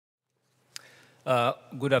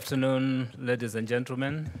Good afternoon, ladies and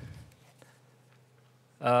gentlemen,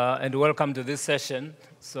 and welcome to this session.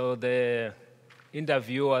 So the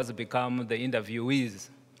interviewers become the interviewees.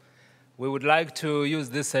 We would like to use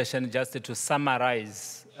this session just to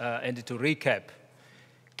summarize and to recap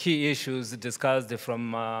key issues discussed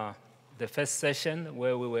from the first session,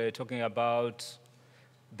 where we were talking about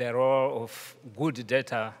the role of good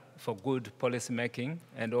data for good policy making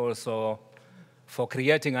and also for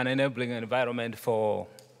creating an enabling environment for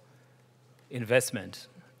investment.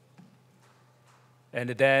 And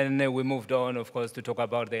then we moved on, of course, to talk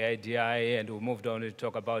about the IDI, and we moved on to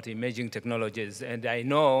talk about emerging technologies. And I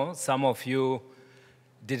know some of you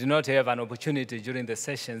did not have an opportunity during the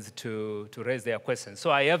sessions to raise their questions.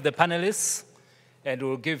 So I have the panelists, and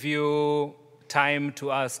we'll give you time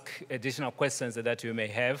to ask additional questions that you may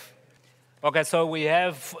have. Okay, so we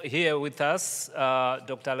have here with us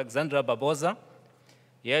Dr. Alexandre Barbosa,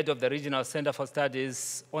 head of the Regional Center for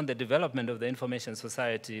Studies on the Development of the Information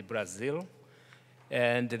Society, Brazil,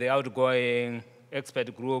 and the outgoing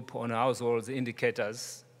expert group on household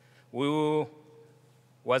indicators. We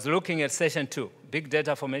was looking at session 2, Big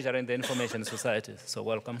Data for Measuring the Information Society, so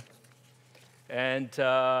welcome. And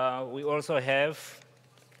we also have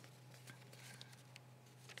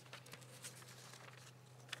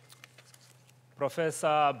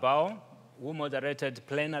Professor Bauer, who moderated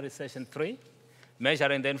Plenary Session 3,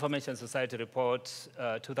 Measuring the Information Society Report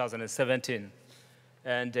 2017.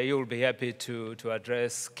 And you will be happy to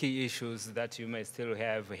address key issues that you may still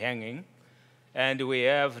have hanging. And we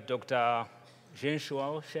have Dr.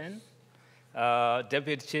 Jinqiao Chen,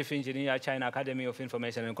 Deputy Chief Engineer, China Academy of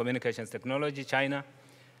Information and Communications Technology, China.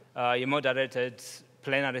 He moderated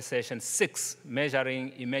Plenary Session 6,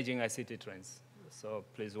 Measuring Emerging ICT Trends. So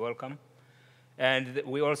please welcome. And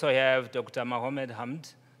we also have Dr. Mohamed,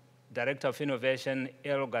 Hamdi, Director of Innovation,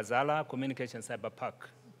 Ghazala, Communications Cyberparc,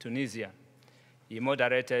 Tunisia. He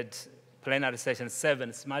moderated Plenary Session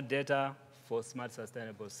 7, Smart Data for Smart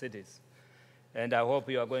Sustainable Cities. And I hope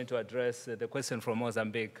you are going to address the question from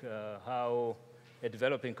Mozambique, how a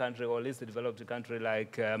developing country, or at least a developed country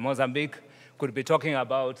like Mozambique, could be talking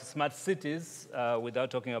about smart cities without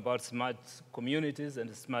talking about smart communities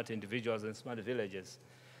and smart individuals and smart villages.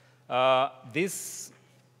 This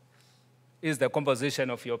is the composition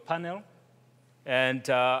of your panel. And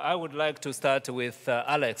I would like to start with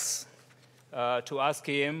Alex to ask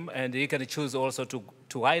him, and he can choose also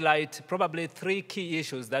to highlight probably 3 key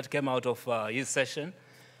issues that came out of his session.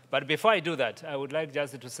 But before I do that, I would like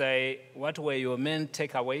just to say, what were your main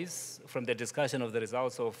takeaways from the discussion of the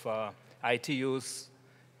results of ITU's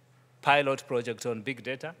pilot project on big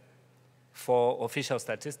data for official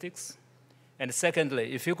statistics? And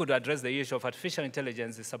secondly, if you could address the issue of artificial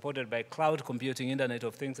intelligence supported by cloud computing, Internet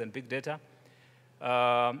of Things, and big data.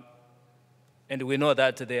 And we know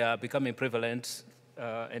that they are becoming prevalent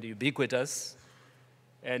and ubiquitous.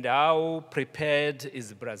 And how prepared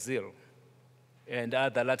is Brazil and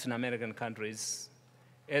other Latin American countries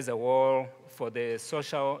as a whole for the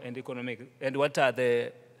social and economic, and what are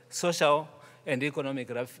the social and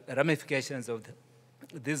economic ramifications of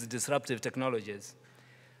these disruptive technologies?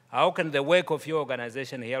 How can the work of your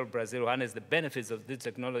organization help Brazil harness the benefits of these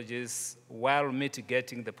technologies while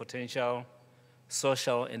mitigating the potential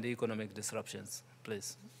social and economic disruptions?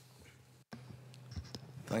 Please.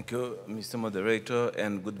 Thank you, Mr. Moderator,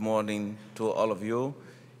 and good morning to all of you.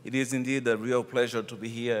 It is indeed a real pleasure to be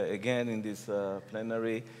here again in this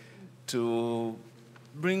plenary to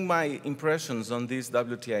bring my impressions on this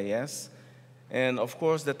WTIS. And of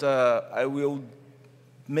course that I will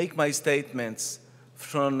make my statements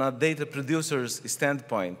from a data producer's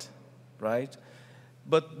standpoint, right?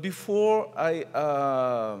 But before I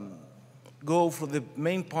go for the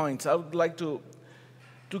main points, I would like to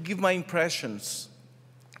give my impressions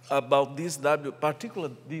about this particular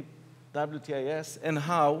WTIS and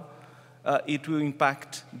how it will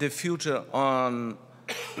impact the future on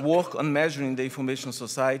work on measuring the information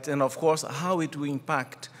society, and of course how it will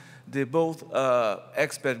impact the both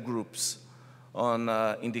expert groups on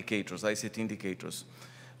indicators, ICT indicators.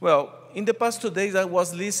 Well, in the past 2 days, I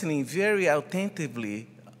was listening very attentively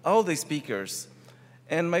all the speakers,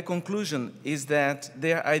 and my conclusion is that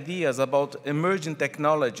their ideas about emerging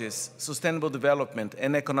technologies, sustainable development,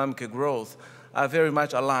 and economic growth are very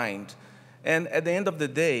much aligned. And at the end of the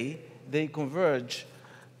day, they converge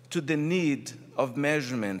to the need of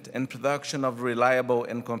measurement and production of reliable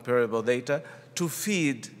and comparable data to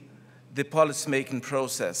feed the policymaking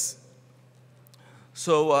process.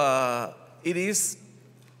 So it is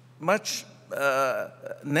much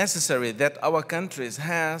necessary that our countries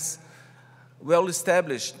has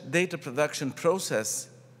well-established data production process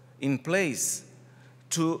in place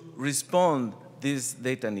to respond this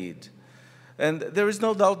data need. And there is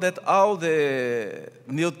no doubt that all the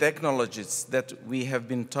new technologies that we have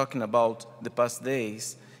been talking about the past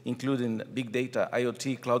days, including big data,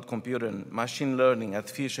 IoT, cloud computing, machine learning,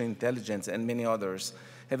 artificial intelligence, and many others,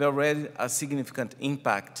 have already a significant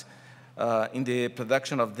impact in the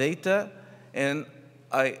production of data. And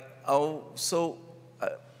I also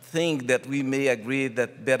think that we may agree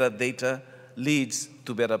that better data leads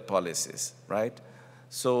to better policies, right?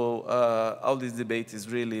 So all this debate is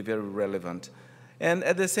really very relevant. And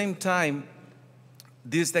at the same time,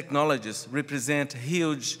 these technologies represent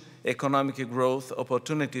huge economic growth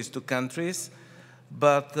opportunities to countries,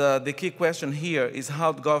 but the key question here is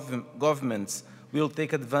how governments will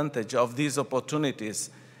take advantage of these opportunities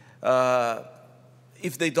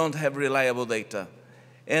if they don't have reliable data.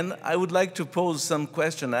 And I would like to pose some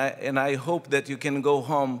question, and I hope that you can go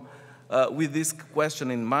home with this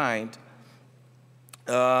question in mind.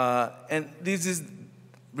 And this is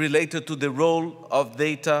related to the role of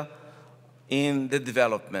data in the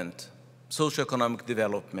development, socioeconomic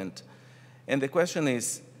development. And the question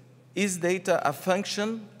is data a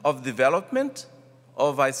function of development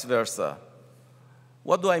or vice versa?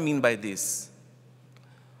 What do I mean by this?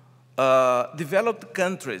 Developed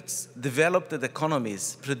countries, developed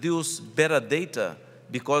economies produce better data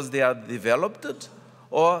because they are developed,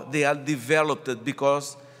 or they are developed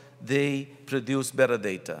because they produce better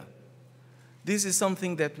data? This is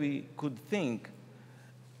something that we could think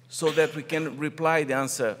so that we can reply the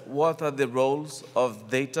answer, what are the roles of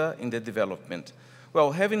data in the development?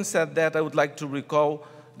 Well, having said that, I would like to recall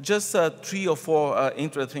just 3 or 4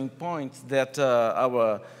 interesting points that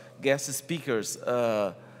our guest speakers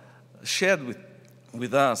shared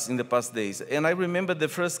with us in the past days. And I remember the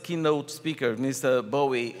first keynote speaker, Mr.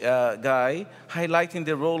 Bauer guy, highlighting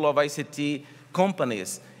the role of ICT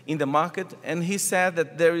companies in the market, and he said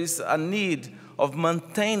that there is a need of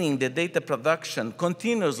maintaining the data production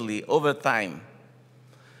continuously over time.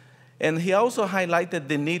 And he also highlighted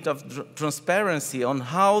the need of transparency on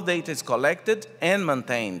how data is collected and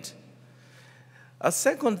maintained. A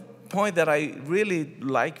second point that I really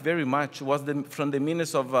like very much was from the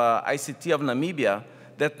Minister of ICT of Namibia,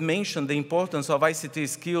 that mentioned the importance of ICT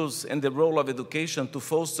skills and the role of education to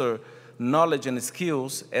foster knowledge and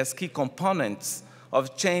skills as key components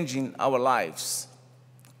of changing our lives.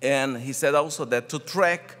 And he said also that to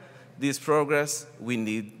track this progress, we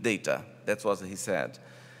need data. That's what he said.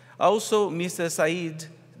 Also, Mr. Said,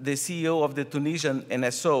 the CEO of the Tunisian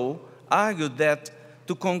NSO, argued that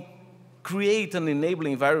to create an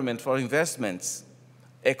enabling environment for investments,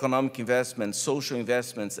 economic investments, social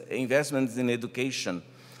investments, investments in education,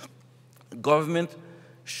 government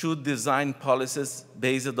should design policies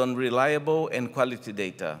based on reliable and quality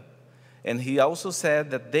data. And he also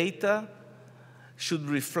said that data should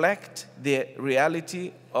reflect the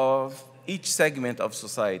reality of each segment of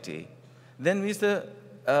society. Then Mr.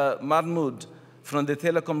 Mahmoud from the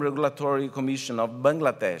Telecom Regulatory Commission of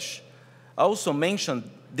Bangladesh also mentioned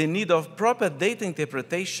the need of proper data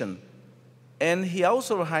interpretation, and he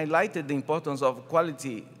also highlighted the importance of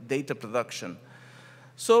quality data production.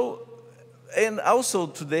 So, and also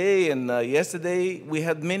today and yesterday, we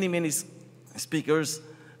had many speakers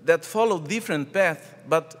that follow different paths,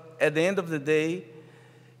 but at the end of the day,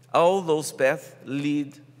 all those paths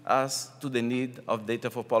lead us to the need of data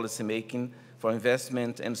for policymaking, for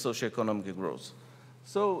investment, and socioeconomic growth.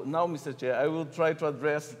 So now, Mr. Chair, I will try to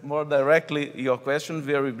address more directly your question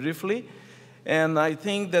very briefly. And I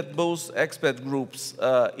think that both expert groups,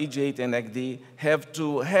 EG8 and ECD, have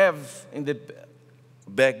to have in the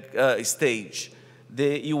back stage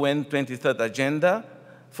the UN 23rd Agenda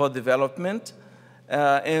for Development.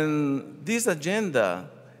 And this agenda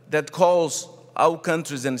that calls our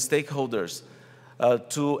countries and stakeholders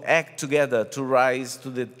to act together to rise to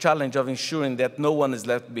the challenge of ensuring that no one is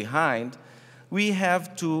left behind, we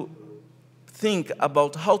have to think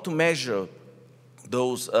about how to measure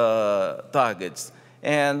those targets.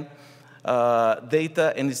 And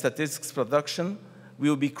data and statistics production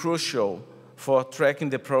will be crucial for tracking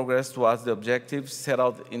the progress towards the objectives set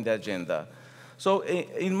out in the agenda. So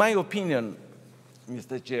in my opinion,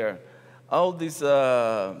 Mr. Chair, all these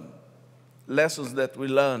lessons that we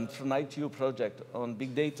learned from ITU project on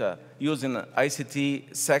big data, using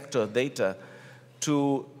ICT sector data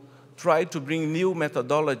to try to bring new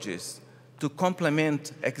methodologies to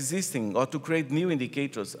complement existing or to create new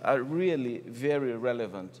indicators are really very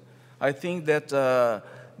relevant. I think that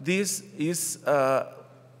this is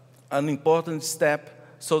an important step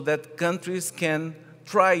so that countries can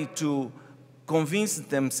try to convince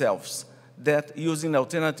themselves that using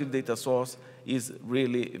alternative data source is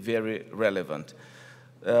really very relevant.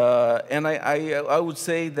 And I would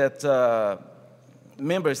say that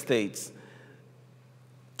member states,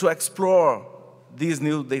 to explore this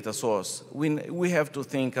new data source, we have to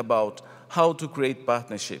think about how to create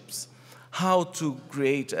partnerships, how to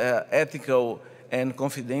create ethical and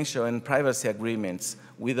confidential and privacy agreements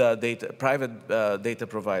with private data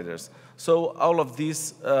providers. So all of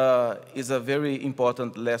this is a very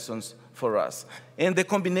important lesson for us. And the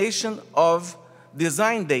combination of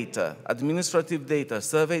design data, administrative data,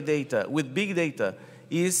 survey data with big data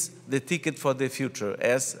is the ticket for the future,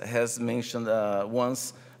 as has mentioned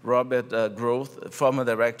once Robert Groth, former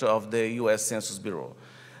director of the US Census Bureau.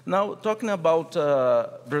 Now, talking about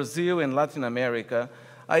Brazil and Latin America,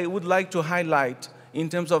 I would like to highlight, in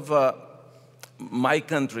terms of my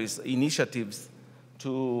country's initiatives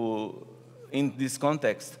in this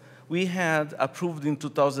context, we had approved in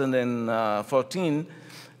 2014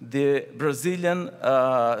 the Brazilian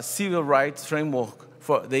civil rights framework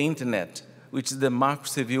for the internet, which is the Marco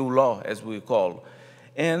Civil Law, as we call.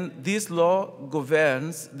 And this law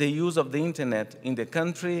governs the use of the internet in the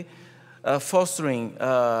country, fostering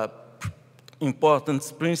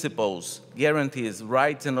important principles, guarantees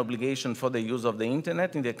rights and obligations for the use of the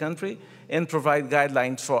internet in the country, and provide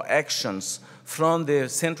guidelines for actions from the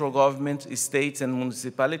central government, states, and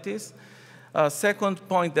municipalities. Second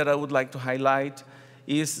point that I would like to highlight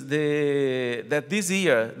is that this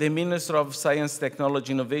year, the Minister of Science,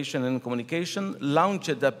 Technology, Innovation, and Communication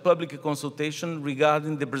launched a public consultation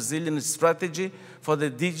regarding the Brazilian strategy for the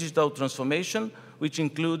digital transformation, which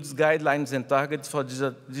includes guidelines and targets for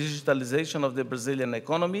digitalization of the Brazilian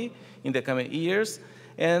economy in the coming years.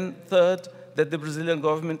 And third, that the Brazilian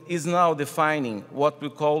government is now defining what we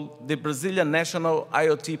call the Brazilian National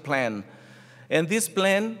IoT Plan. And this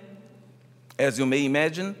plan, as you may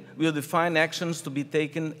imagine, will define actions to be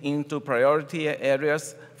taken into priority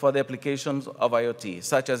areas for the applications of IoT,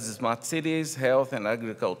 such as smart cities, health, and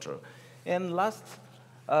agriculture. And last,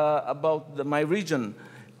 about my region,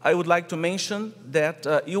 I would like to mention that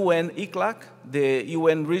UN ICLAC, the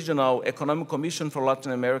UN Regional Economic Commission for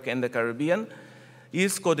Latin America and the Caribbean,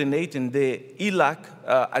 is coordinating the ILAC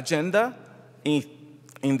agenda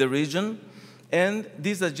in the region, and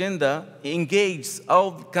this agenda engages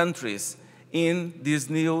all countries in this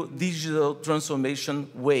new digital transformation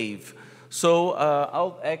wave. So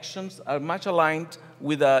our actions are much aligned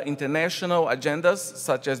with international agendas,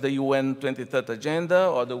 such as the UN 2030 Agenda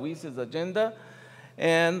or the WTIS agenda,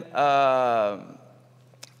 and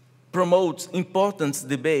promotes important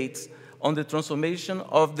debates on the transformation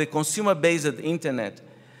of the consumer-based internet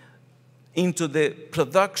into the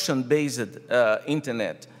production-based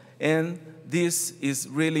internet. And this is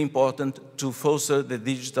really important to foster the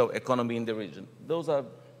digital economy in the region. Those are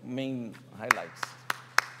main highlights.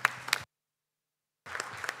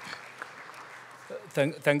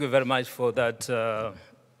 Thank you very much for that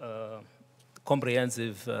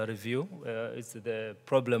comprehensive review. It's the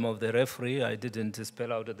problem of the referee. I didn't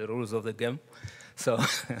spell out the rules of the game. So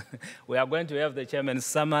we are going to have the chairman's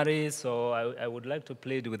summary. So I would like to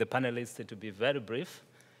plead with the panelists to be very brief.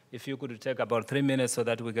 If you could take about 3 minutes so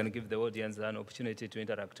that we can give the audience an opportunity to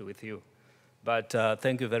interact with you. But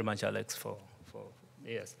thank you very much, Alex, for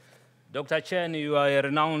yes. Dr. Chen, you are a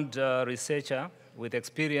renowned researcher with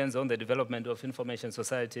experience on the development of information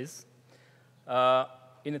societies.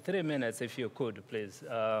 In 3 minutes, if you could, please,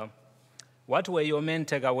 what were your main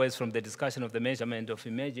takeaways from the discussion of the measurement of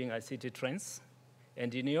emerging ICT trends?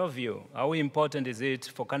 And in your view, how important is it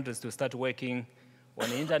for countries to start working on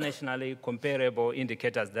internationally comparable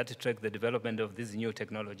indicators that track the development of these new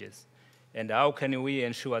technologies? And how can we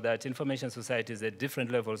ensure that information societies at different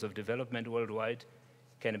levels of development worldwide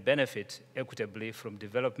can benefit equitably from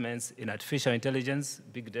developments in artificial intelligence,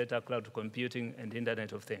 big data, cloud computing, and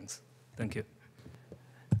Internet of Things? Thank you.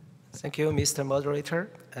 Thank you, Mr. Moderator.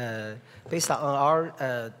 Based on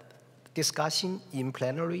our discussion in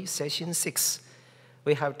plenary session 6,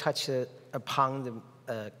 we have touched upon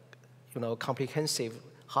the comprehensive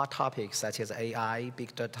hot topics such as AI,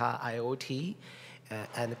 big data, IoT,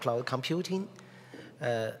 and cloud computing.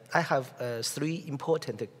 I have three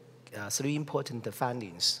important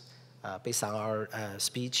findings based on our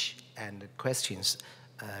speech and questions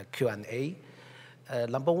Q&A.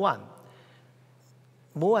 Number one,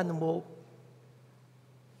 more and more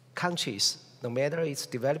countries, no matter it's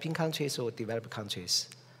developing countries or developed countries,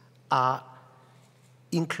 are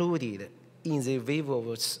included in the wave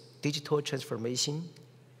of digital transformation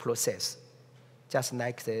process, just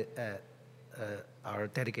like our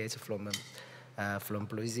delegates from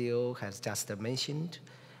Brazil has just mentioned.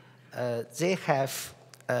 They have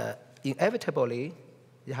inevitably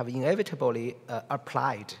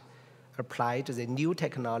applied applied the new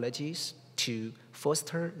technologies to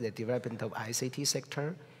foster the development of ICT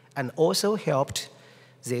sector and also helped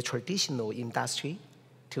the traditional industry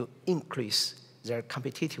to increase their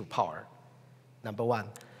competitive power, number one.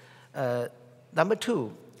 Number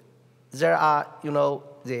two, there are,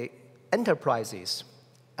 the enterprises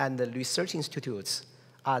and the research institutes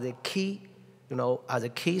are the key, are the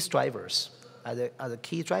key drivers, are the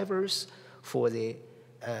key drivers for the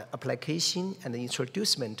application and the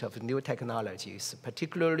introducement of new technologies,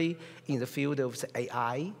 particularly in the field of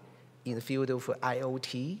AI, in the field of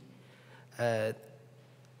IoT.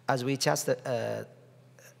 As we just, the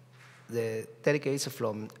delegates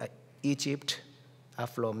from Egypt,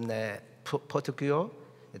 from Portugal,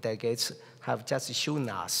 the delegates have just shown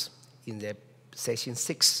us in the session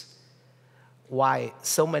 6 why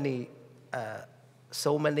so many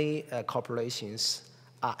corporations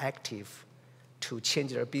are active to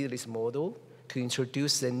change their business model, to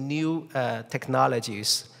introduce the new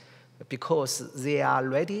technologies, because they are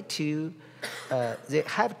ready to, they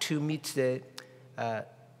have to meet the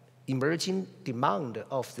emerging demand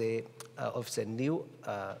of the new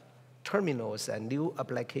terminals and new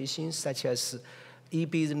applications such as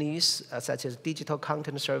e-business, such as digital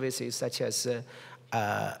content services, such as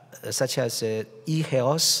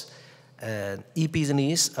e-health,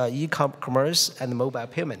 e-business, e-commerce, and mobile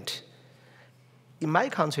payment. In my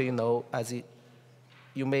country, as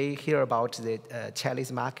you may hear about the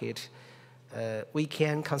Chinese market, we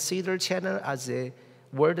can consider China as the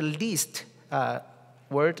world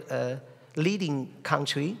leading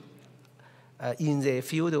country in the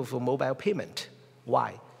field of mobile payment.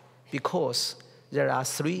 Why? Because there are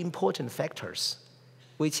 3 important factors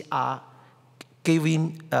which are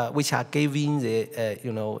giving the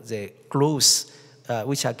the growth,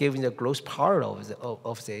 which are giving the growth power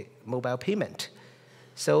of the mobile payment.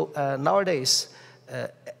 So nowadays,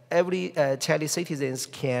 every Chinese citizens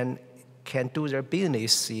can do their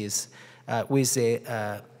businesses with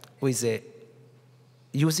the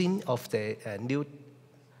using of the new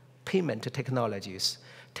payment technologies.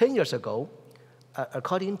 10 years ago,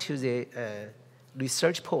 according to the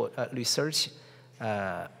research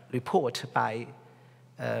report by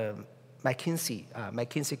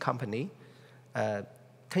McKinsey company, 10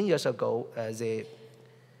 years ago, the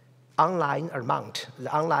online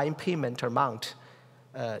payment amount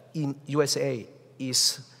in USA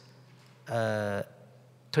is 10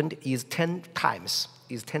 times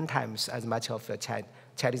as much of the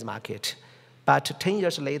Chinese market. But 10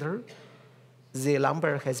 years later, the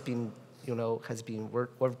number has been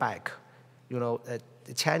worked back. The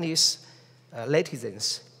Chinese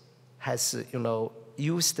netizens has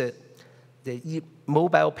used the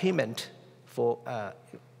mobile payment for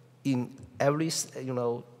in every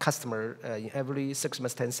customer in every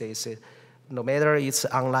circumstances, no matter it's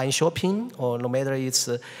online shopping or no matter it's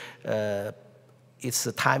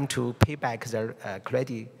time to pay back their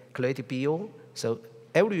credit bill. So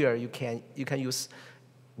everywhere you can use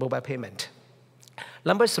mobile payment.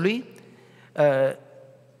 Number 3, number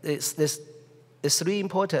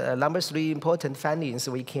 3 important findings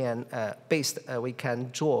we can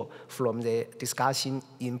draw from the discussion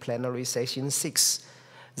in plenary session 6,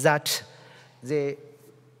 that the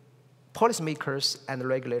policymakers and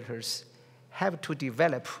regulators have to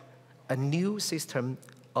develop a new system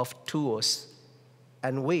of tools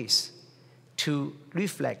and ways to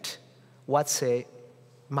reflect what's the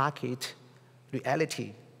market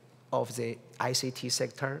reality of the ICT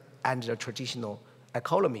sector and the traditional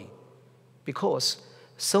economy, because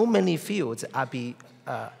so many fields have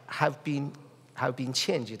been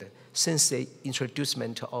changed since the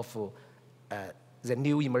introduction of the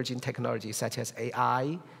new emerging technologies such as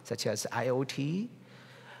AI, such as IoT.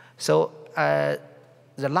 So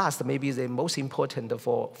the last, maybe the most important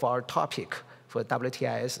for our topic, for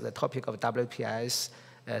WTIS, the topic of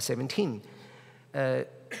WTIS-17,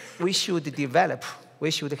 we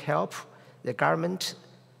should help the government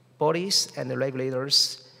bodies and the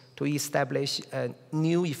regulators to establish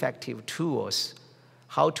new effective tools,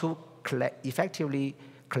 how to effectively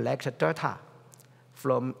collect data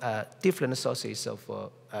from different sources of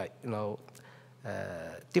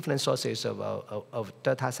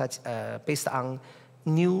data, such based on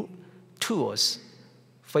new tools.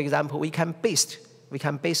 For example, we can get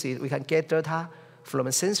data from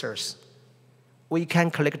sensors. We can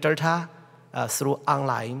collect data through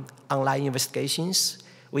online investigations.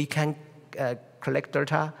 We can collect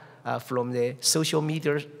data from the social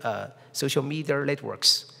media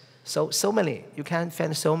networks. So many, you can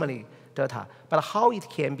find so many data. But how it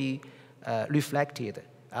can be reflected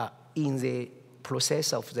in the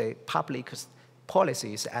process of the public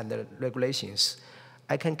policies and the regulations,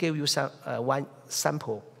 I can give you some, one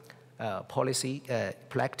sample policy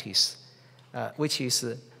practice, which is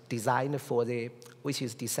designed for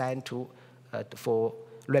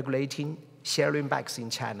regulating sharing backs in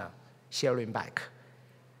China, sharing back.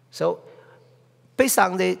 So based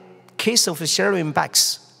on the case of sharing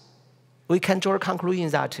backs, we can draw a conclusion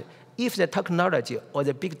that if the technology or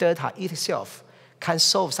the big data itself can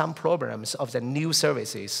solve some problems of the new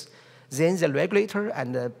services, then the regulator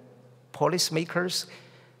and the policymakers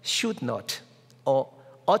should not or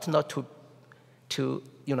ought not to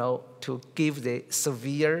give the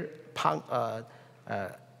severe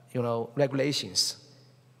regulations,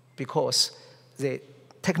 because the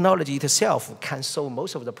technology itself can solve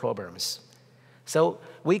most of the problems. So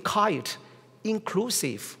we call it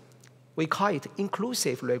inclusive. We call it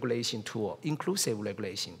inclusive regulation tool, inclusive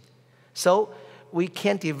regulation. So we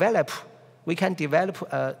can develop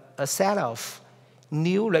a set of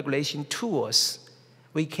new regulation tools.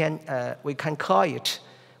 We can call it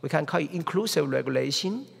inclusive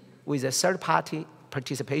regulation with a third-party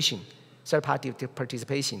participation.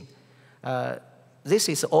 This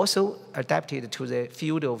is also adapted to the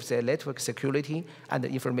field of the network security and the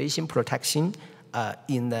information protection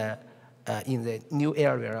in the new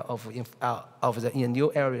area of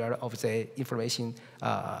the information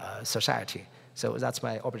society. So that's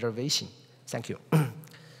my observation. Thank you.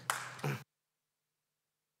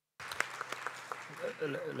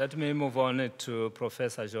 Let me move on to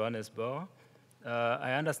Professor Johannes Bauer.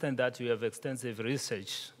 I understand that you have extensive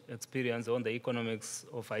research experience on the economics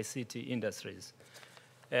of ICT industries.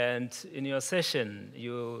 And in your session,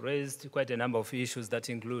 you raised quite a number of issues that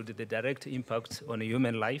include the direct impact on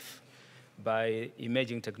human life by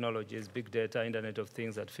emerging technologies, big data, Internet of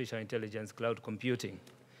Things, artificial intelligence, cloud computing.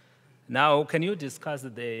 Now, can you discuss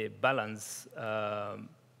the balance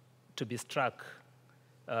to be struck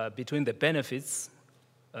between the benefits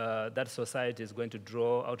that society is going to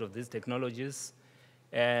draw out of these technologies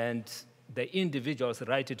and the individual's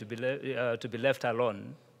right to be left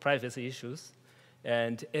alone, privacy issues,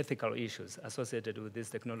 and ethical issues associated with these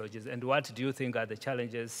technologies? And what do you think are the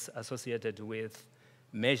challenges associated with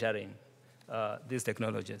measuring these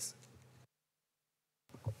technologies?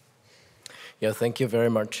 Yeah, thank you very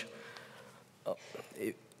much.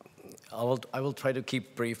 I will try to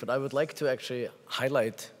keep brief, but I would like to actually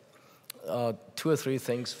highlight 2 or 3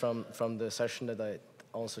 things from the session that I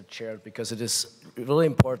also chaired, because it is really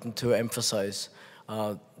important to emphasize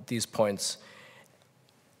these points.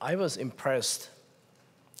 I was impressed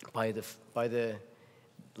by the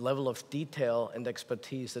level of detail and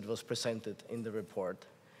expertise that was presented in the report.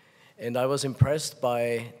 And I was impressed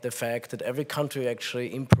by the fact that every country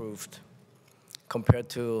actually improved compared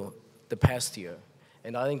to the past year.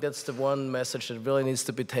 And I think that's the one message that really needs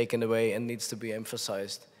to be taken away and needs to be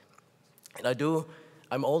emphasized. And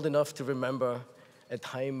I'm old enough to remember a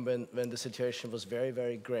time when the situation was very,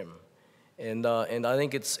 very grim. And I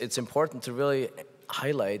think it's important to really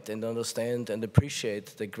highlight and understand and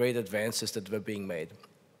appreciate the great advances that were being made.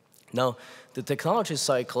 Now, the technology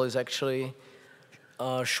cycle is actually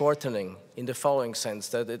shortening in the following sense,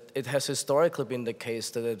 that it has historically been the case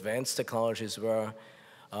that advanced technologies were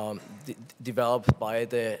developed by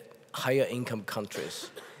the higher income countries.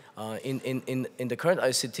 In the current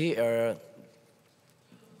ICT era,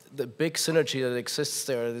 the big synergy that exists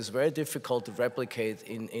there is very difficult to replicate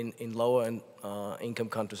in lower income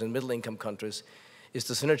countries and middle income countries, is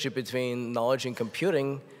the synergy between knowledge in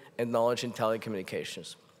computing and knowledge in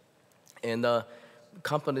telecommunications. And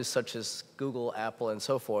companies such as Google, Apple, and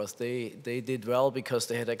so forth, they did well because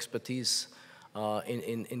they had expertise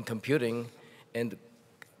in computing and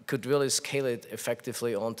could really scale it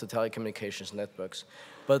effectively onto telecommunications networks.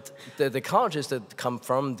 But the technologies that come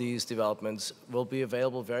from these developments will be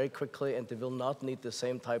available very quickly, and they will not need the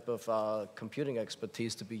same type of computing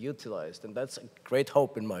expertise to be utilized. And that's a great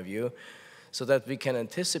hope, in my view, so that we can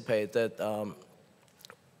anticipate that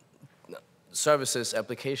services,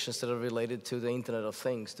 applications that are related to the Internet of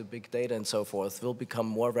Things, to big data and so forth, will become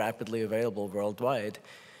more rapidly available worldwide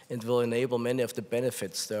and will enable many of the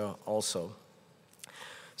benefits there also.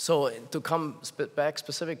 So to come back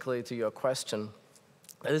specifically to your question,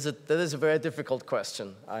 that is a very difficult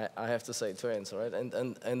question, I have to say, to answer, right?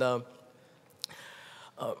 And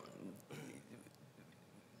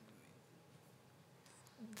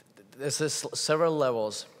there's several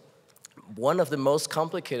levels. One of the most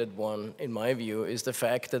complicated one, in my view, is the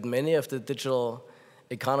fact that many of the digital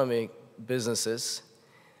economy businesses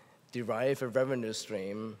derive a revenue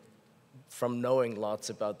stream from knowing lots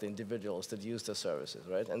about the individuals that use their services,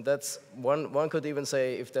 right? And that's one could even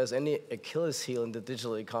say, if there's any Achilles heel in the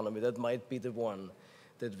digital economy, that might be the one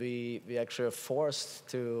that we actually are forced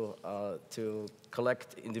to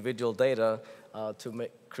collect individual data to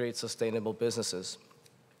create sustainable businesses.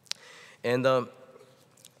 And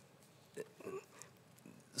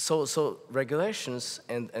so regulations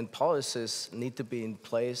and policies need to be in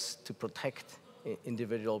place to protect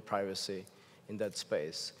individual privacy in that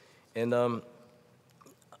space. And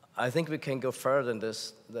I think we can go further than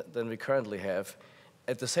this than we currently have.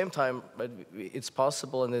 At the same time, it's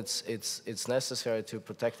possible and it's necessary to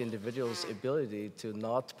protect individuals' ability to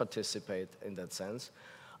not participate in that sense.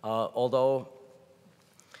 Although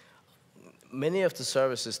many of the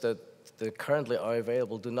services that currently are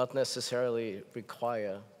available do not necessarily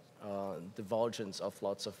require divulgence of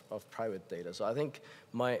lots of private data. So I think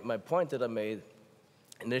my point that I made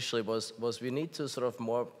initially was we need to sort of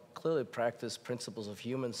more clearly practice principles of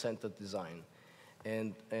human-centered design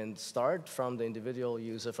and start from the individual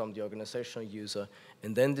user, from the organizational user,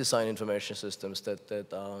 and then design information systems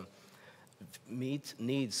that meet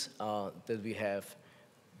needs that we have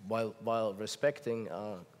while respecting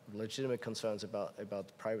legitimate concerns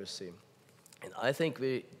about privacy. And I think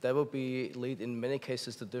that will lead in many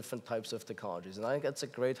cases to different types of technologies. And I think that's a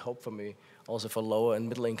great hope for me, also for lower and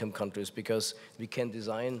middle income countries, because we can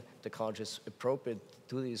design technologies appropriate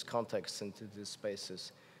to these contexts and to these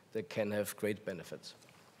spaces that can have great benefits.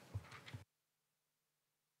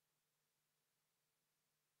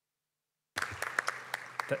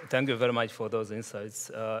 Thank you very much for those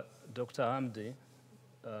insights. Dr. Hamdi,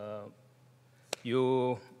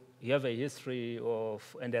 you have a history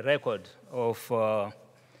and a record of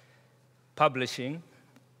publishing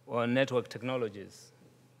on network technologies.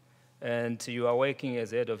 And you are working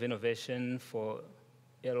as head of innovation for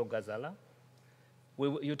Ghazala.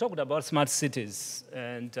 You talked about smart cities,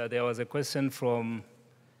 and there was a question from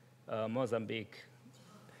Mozambique.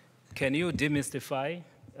 Can you demystify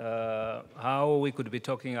how we could be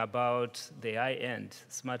talking about the high-end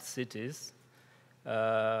smart cities,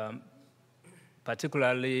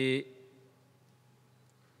 particularly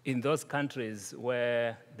in those countries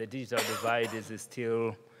where the digital divide is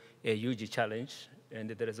still a huge challenge, and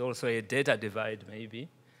there is also a data divide, maybe.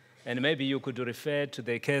 And maybe you could refer to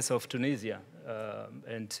the case of Tunisia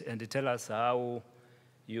and tell us how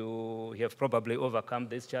you have probably overcome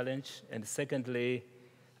this challenge. And secondly,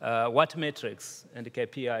 what metrics and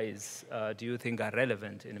KPIs do you think are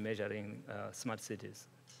relevant in measuring smart cities?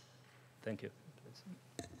 Thank you.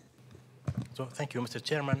 So thank you, Mr.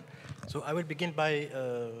 Chairman. So I will begin by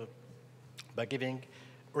giving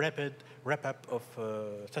rapid wrap-up of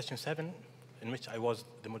session 7, in which I was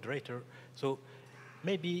the moderator. So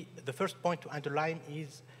maybe the first point to underline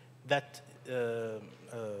is that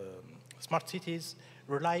smart cities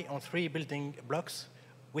rely on 3 building blocks,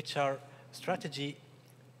 which are strategy,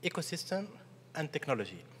 ecosystem, and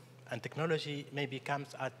technology. And technology maybe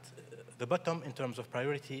comes at the bottom in terms of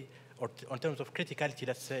priority or in terms of criticality,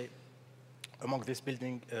 let's say, among these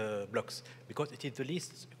building blocks, because it is the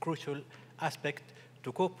least crucial aspect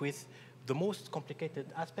to cope with. The most complicated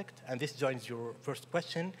aspect, and this joins your first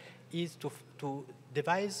question, is to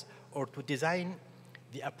devise or to design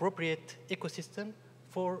the appropriate ecosystem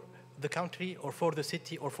for the country or for the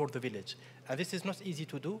city or for the village. And this is not easy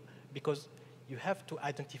to do because you have to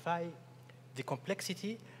identify the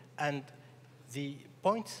complexity and the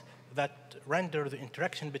points that render the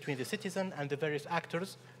interaction between the citizen and the various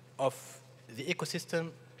actors of the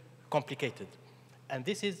ecosystem complicated. And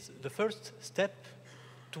this is the first step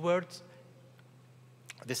towards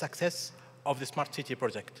the success of the Smart City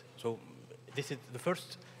project. So this is the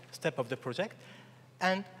first step of the project.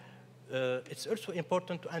 And it's also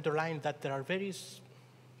important to underline that there are various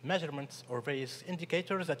measurements or various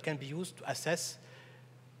indicators that can be used to assess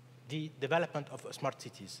the development of smart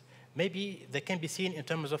cities. Maybe they can be seen in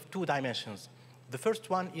terms of 2 dimensions. The first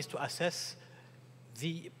one is to assess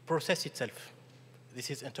the process itself. This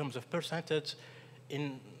is in terms of percentage,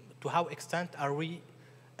 to how extent are we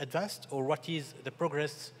advanced, or what is the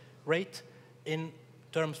progress rate in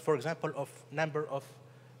terms, for example, of number of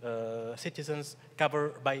citizens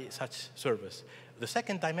covered by such service. The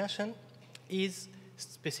second dimension is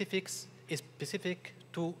specific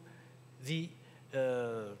to the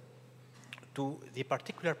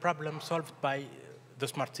particular problem solved by the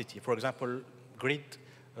smart city. For example, grid,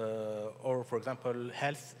 or for example,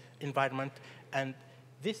 health, environment, and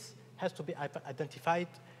this has to be identified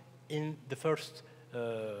in the first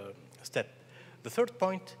step. The third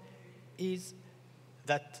point is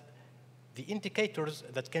that the indicators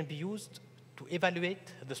that can be used to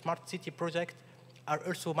evaluate the smart city project are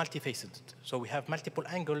also multifaceted. So we have multiple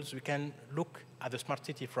angles we can look at the smart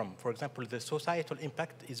city from. For example, the societal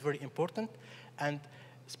impact is very important, and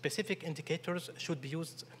specific indicators should be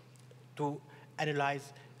used to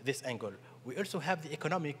analyze this angle. We also have the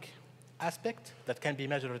economic aspect that can be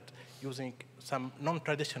measured using some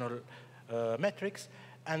non-traditional metrics.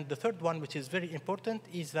 And the third one, which is very important,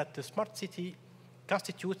 is that the smart city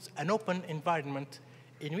constitutes an open environment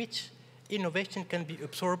in which innovation can be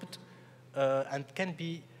absorbed and can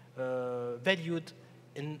be valued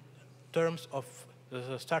in terms of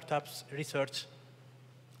startups, research,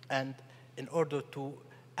 and in order to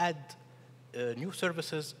add new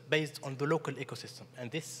services based on the local ecosystem.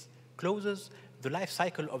 And this closes the life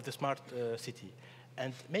cycle of the smart city.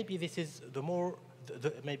 And maybe this is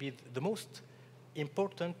maybe the most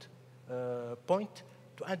important point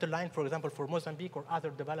to underline, for example, for Mozambique or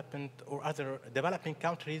other developing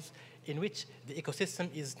countries in which the ecosystem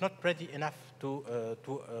is not ready enough to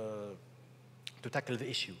tackle the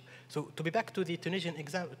issue. So to be back to the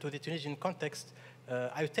Tunisian context,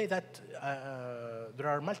 I would say that there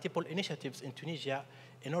are multiple initiatives in Tunisia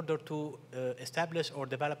in order to establish or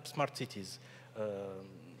develop smart cities.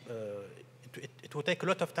 It will take a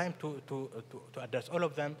lot of time to address all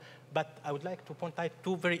of them, but I would like to point out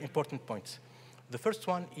two very important points. The first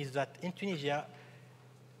one is that in Tunisia,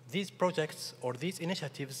 these projects or these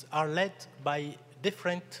initiatives are led by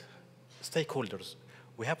different stakeholders.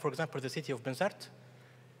 We have, for example, the city of Benzart,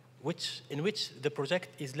 in which the project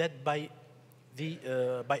is led by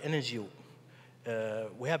an NGO.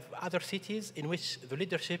 We have other cities in which the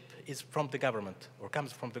leadership is from the government or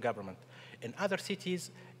comes from the government. In other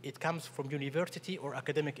cities, it comes from university or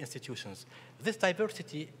academic institutions. This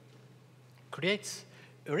diversity creates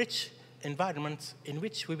a rich environment in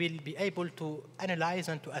which we will be able to analyze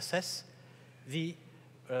and to assess the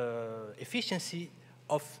efficiency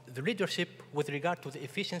of the leadership with regard to the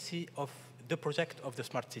efficiency of the project of the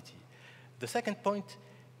smart city. The second point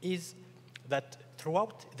is that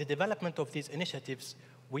throughout the development of these initiatives,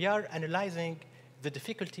 we are analyzing the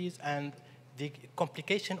difficulties and the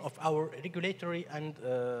complication of our regulatory and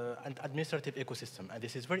administrative ecosystem. And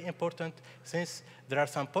this is very important since there are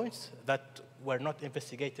some points that were not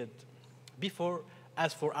investigated before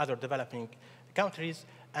as for other developing countries,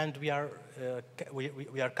 and we are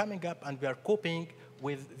coming up and we are coping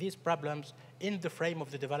with these problems in the frame of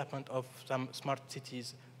the development of some smart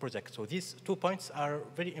cities projects. So these 2 points are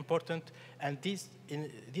very important, and these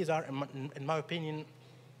are, in my opinion,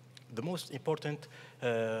 the most important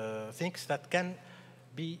things that can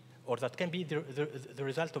be the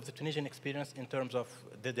result of the Tunisian experience in terms of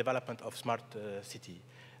the development of smart city.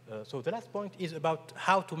 So the last point is about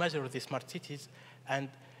how to measure the smart cities, and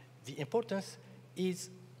the importance is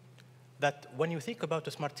that when you think about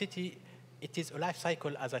a smart city, it is a life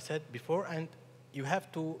cycle, as I said before, and you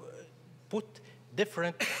have to put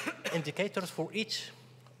different indicators for each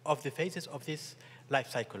of the phases of this life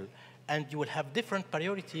cycle. And you will have different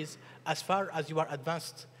priorities as far as you are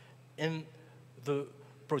advanced in the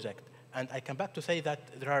project. And I come back to say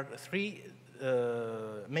that there are three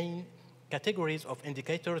main categories of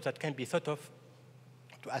indicators that can be thought of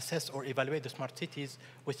to assess or evaluate the smart cities,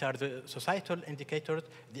 which are the societal indicators,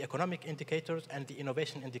 the economic indicators, and the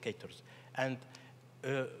innovation indicators. And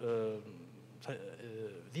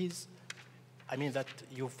these, I mean that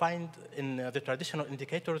you find in the traditional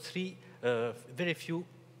indicators very few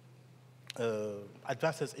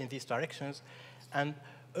advances in these directions. And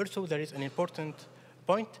also there is an important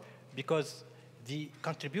point, because the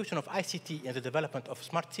contribution of ICT in the development of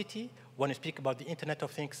smart city, when you speak about the Internet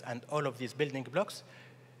of Things and all of these building blocks,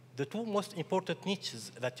 the two most important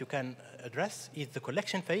niches that you can address is the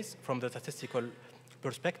collection phase from the statistical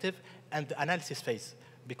perspective and the analysis phase,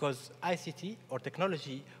 because ICT or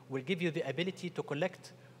technology will give you the ability to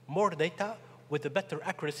collect more data with a better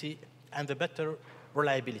accuracy and a better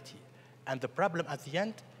reliability. And the problem at the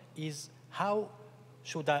end is how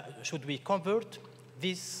should we convert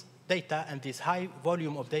this data and this high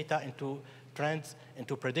volume of data into trends,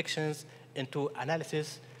 into predictions, into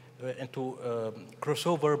analysis, into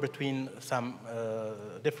crossover between some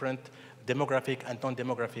different demographic and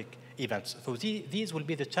non-demographic events. So these will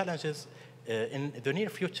be the challenges in the near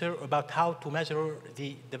future about how to measure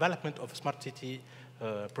the development of smart city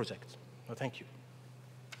projects. So thank you.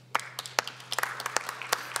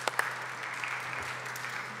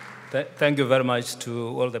 Thank you very much to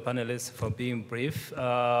all the panelists for being brief.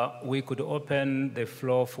 We could open the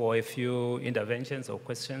floor for a few interventions or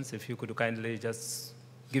questions. If you could kindly just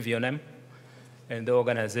give your name and the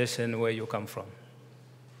organization where you come from.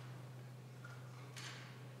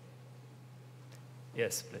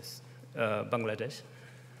 Yes, please. Bangladesh.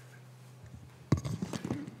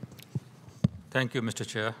 Thank you, Mr.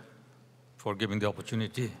 Chair, for giving the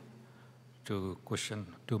opportunity to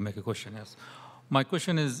make a question. Yes. My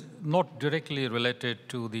question is not directly related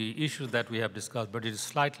to the issues that we have discussed, but it is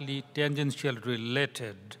slightly tangential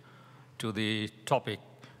related to the topic,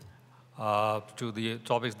 to the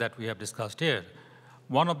topics that we have discussed here.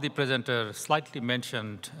 One of the presenters slightly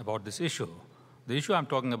mentioned about this issue. The issue I'm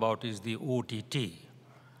talking about is the OTT.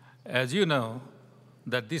 As you know,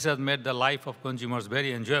 that this has made the life of consumers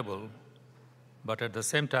very enjoyable, but at the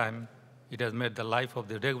same time, it has made the life of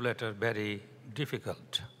the regulator very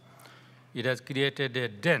difficult. It has created a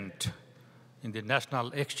dent in the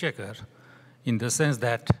national exchequer in the sense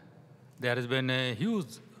that there has been a huge,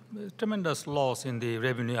 tremendous loss in the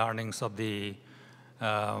revenue earnings of the,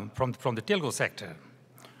 from the telco sector.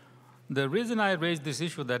 The reason I raised this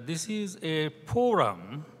issue that this is a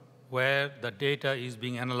forum where the data is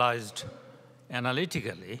being analyzed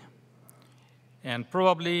analytically, and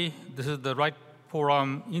probably this is the right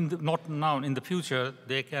forum, not now, in the future,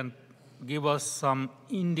 they can give us some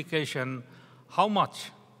indication how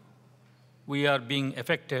much we are being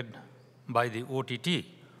affected by the OTT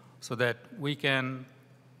so that we can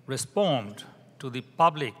respond to the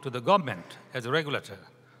public, to the government as a regulator,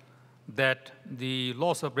 that the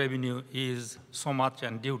loss of revenue is so much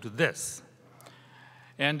and due to this.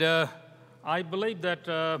 And I believe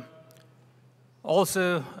that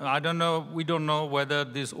also, I don't know, we don't know whether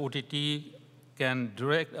this OTT can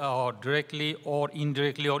directly or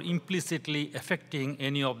indirectly or implicitly affecting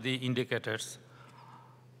any of the indicators.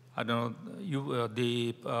 I don't know,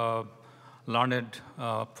 the learned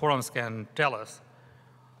forums can tell us.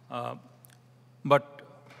 But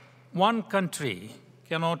one country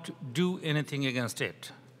cannot do anything against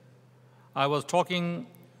it. I was talking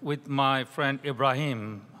with my friend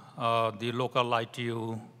Ibrahim, the local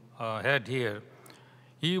ITU head here.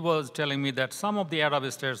 He was telling me that some of the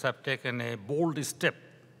Arab states have taken a bold step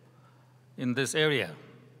in this area.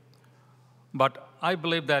 But I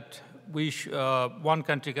believe that one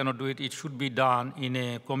country cannot do it. It should be done in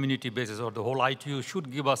a community basis, or the whole ITU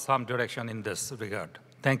should give us some direction in this regard.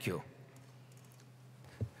 Thank you.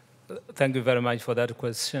 Thank you very much for that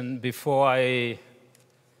question. Before I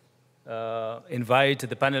invite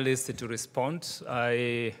the panelists to respond,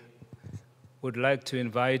 I would like to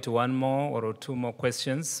invite one more or two more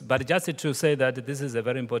questions. But just to say that this is a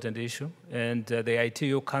very important issue, and the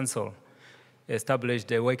ITU Council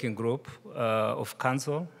established a working group of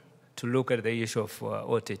council to look at the issue of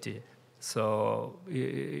OTT. So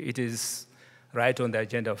it is right on the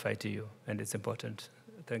agenda of ITU, and it's important.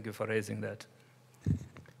 Thank you for raising that.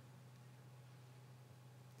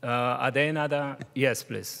 Are there any other? Yes,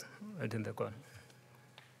 please. Right in the corner.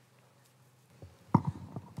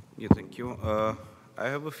 Yeah, thank you. I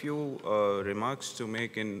have a few remarks to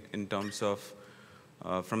make in terms of,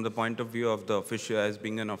 from the point of view of the official, as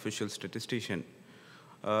being an official statistician.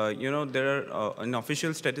 You know, there are, in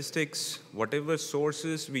official statistics, whatever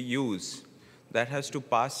sources we use, that has to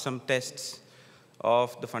pass some tests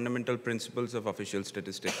of the fundamental principles of official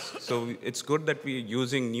statistics. So it's good that we're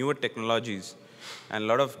using newer technologies, and a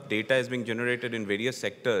lot of data is being generated in various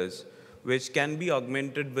sectors, which can be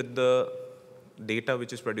augmented with the data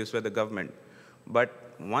which is produced by the government. But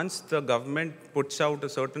once the government puts out a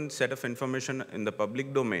certain set of information in the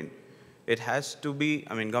public domain, it has to be,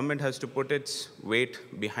 I mean, government has to put its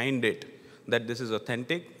weight behind it, that this is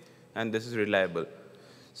authentic and this is reliable.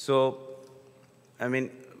 So, I mean,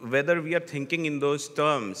 whether we are thinking in those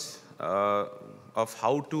terms of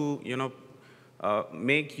how to, you know,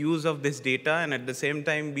 make use of this data, and at the same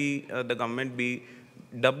time the government be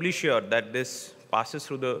doubly sure that this passes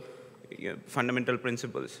through the fundamental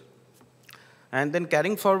principles. And then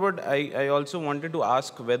carrying forward, I also wanted to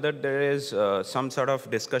ask whether there is some sort of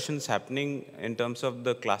discussions happening in terms of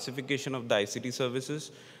the classification of the ICT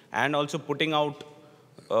services, and also putting out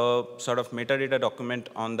a sort of metadata document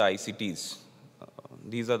on the ICTs.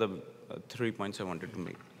 These are the 3 points I wanted to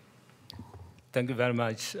make. Thank you very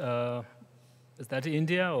much. Is that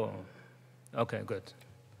India or? Okay, good.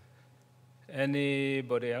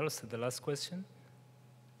 Anybody else? The last question?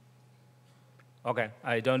 Okay,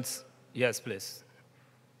 I don't. Yes, please.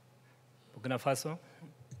 Burkina Faso.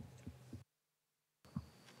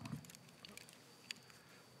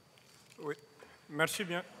 Oui, merci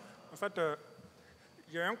bien. En fait,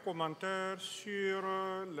 il y a un commentaire sur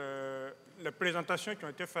les présentations qui ont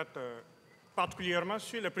été faites, particulièrement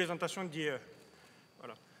sur les présentations d'hier.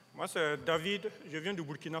 Voilà. Moi, c'est David, je viens du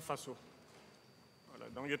Burkina Faso. Voilà.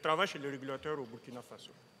 Donc, je travaille chez le régulateur au Burkina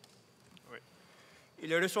Faso. Oui.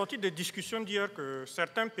 Il est ressorti des discussions d'hier que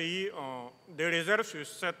certains pays ont des réserves sur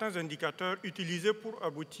certains indicateurs utilisés pour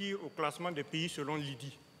aboutir au classement des pays selon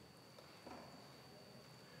l'IDI.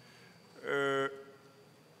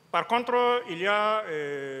 Par contre, il y a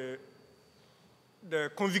des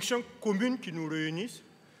convictions communes qui nous réunissent,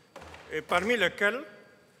 et parmi lesquelles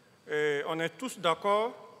on est tous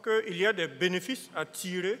d'accord qu'il y a des bénéfices à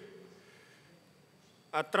tirer,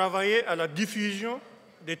 à travailler à la diffusion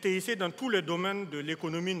des TIC dans tous les domaines de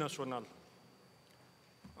l'économie nationale.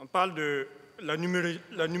 On parle de la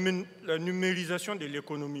numérisation de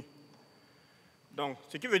l'économie. Donc,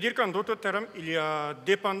 ce qui veut dire qu'en d'autres termes, il y a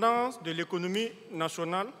dépendance de l'économie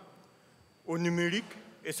nationale au numérique,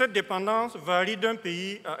 et cette dépendance varie d'un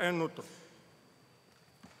pays à un autre.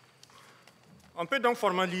 On peut donc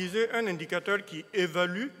formaliser un indicateur qui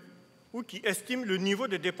évalue ou qui estime le niveau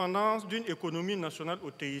de dépendance d'une économie nationale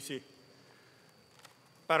au TIC.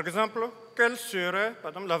 Par exemple, quelle serait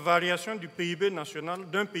par exemple, la variation du PIB national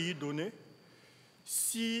d'un pays donné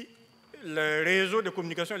si les réseaux de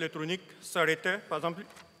communication électronique s'arrêtaient, par exemple,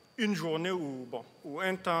 une journée ou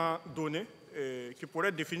un temps donné, qui pourrait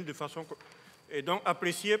être défini de façon... Et donc,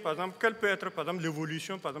 apprécier, par exemple, quelle peut être, par exemple,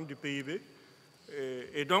 l'évolution, par exemple, du PIB.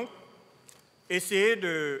 Et donc, essayer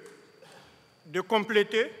de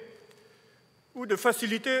compléter ou de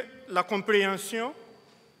faciliter la compréhension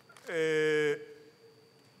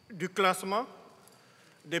du classement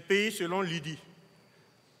des pays selon l'IDI.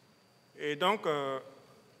 Et donc,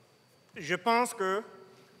 je pense que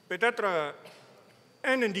peut-être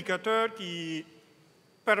un indicateur qui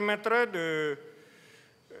permettrait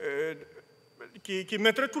qui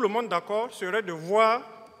mettrait tout le monde d'accord serait de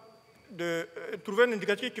trouver un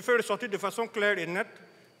indicateur qui fait ressortir de façon claire et nette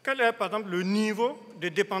quel est, par exemple, le niveau de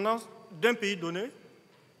dépendance d'un pays donné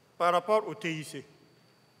par rapport au TIC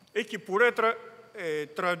et qui pourrait être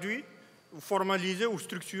traduit, formalisé ou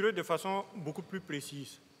structuré de façon beaucoup plus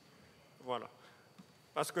précise. Voilà.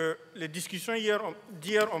 Parce que les discussions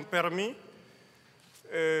d'hier ont permis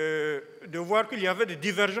de voir qu'il y avait des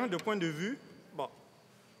divergences de points de vue,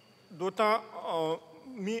 d'autant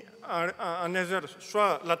mis en exergue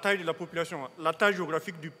soit la taille de la population, la taille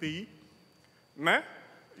géographique du pays, mais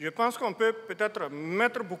je pense qu'on peut peut-être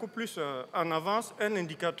mettre beaucoup plus en avance un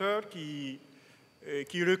indicateur qui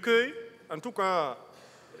recueille, en tout cas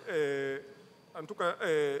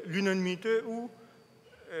l'unanimité ou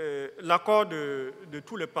l'accord de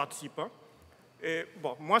tous les participants. Et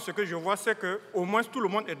bon, moi, ce que je vois, c'est qu'au moins tout le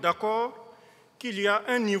monde est d'accord qu'il y a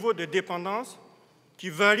un niveau de dépendance qui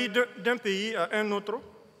varie d'un pays à un autre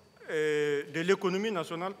de l'économie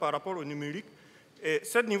nationale par rapport au numérique. Et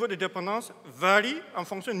ce niveau de dépendance varie en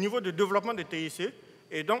fonction du niveau de développement des TIC.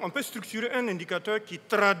 Et donc, on peut structurer un indicateur qui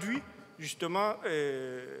traduit justement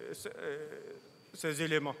ces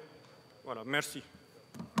éléments. Voilà, merci.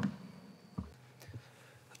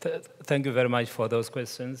 Thank you very much for those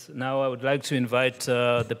questions. Now I would like to invite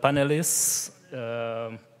the panelists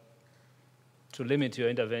to limit your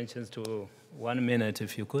interventions to 1 minute,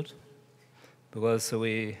 if you could, because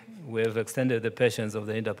we have extended the patience of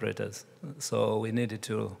the interpreters, so we needed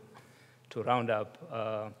to round up.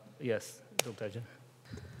 Yes, Dr. Chen.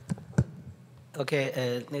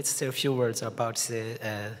 Okay, let's say a few words about the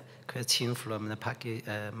question from the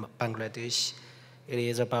Bangladesh. It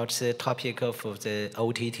is about the topic of the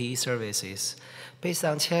OTT services. Based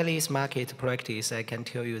on Chinese market practice, I can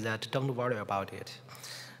tell you that don't worry about it.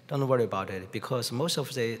 Don't worry about it, because most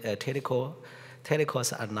of the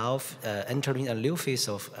telecos are now entering a new phase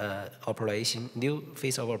of operation. New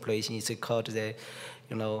phase of operation is called the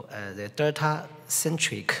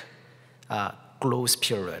data-centric growth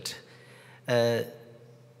period.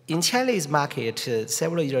 In Chinese market,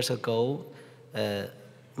 several years ago,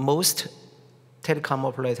 most telecom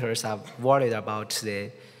operators are worried about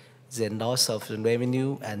the loss of the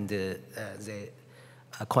revenue and the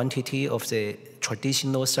quantity of the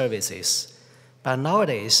traditional services. But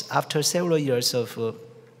nowadays, after several years of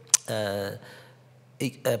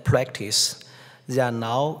practice, they are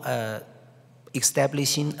now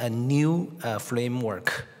establishing a new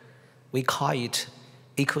framework. We call it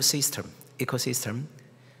ecosystem.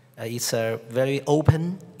 It's a very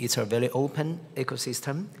open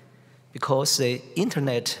ecosystem, because the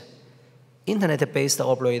internet-based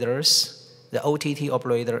operators, the OTT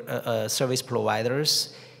operator service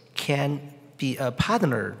providers can be a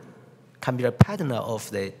partner of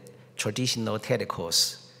the traditional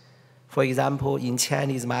telecos. For example, in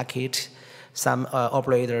Chinese market, some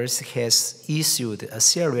operators has issued a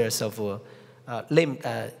series of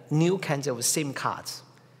new kinds of SIM cards,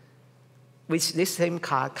 which this SIM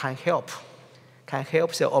card can help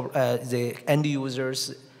the end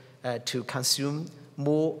users to consume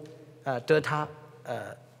more data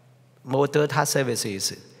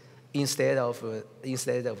services instead of a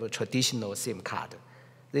traditional SIM card.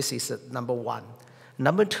 This is number one.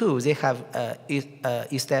 Number two, they have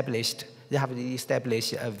established they have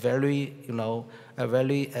established a very, a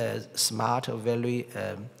very smart, a very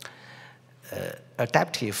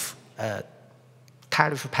adaptive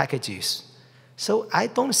tariff packages. So I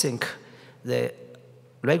don't think the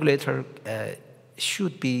regulator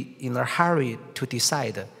should be in a hurry to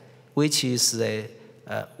decide which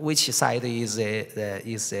side is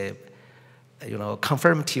a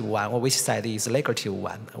confirmative one or which side is a negative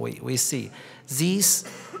one. We see this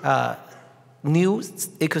new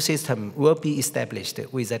ecosystem will be established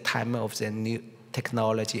with the time of the new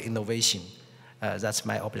technology innovation. That's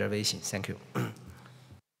my observation. Thank you.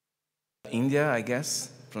 India, I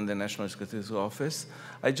guess, from the National Statistics Office.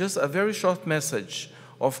 Just a very short message.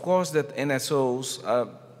 Of course, that NSOs are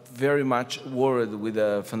very much worried with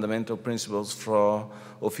the fundamental principles for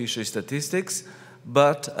official statistics,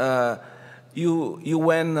 but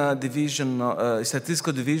UN division,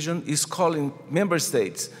 statistical division is calling member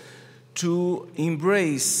states to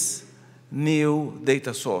embrace new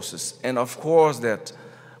data sources. And of course that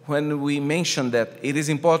when we mention that it is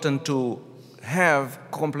important to have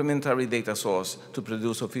complementary data source to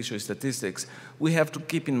produce official statistics, we have to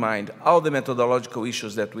keep in mind all the methodological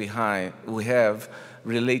issues that we have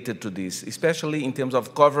related to this, especially in terms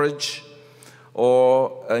of coverage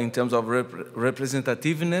or in terms of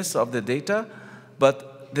representativeness of the data.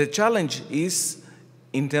 But the challenge is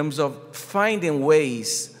in terms of finding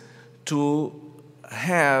ways to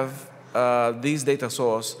have this data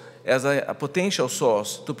source as a potential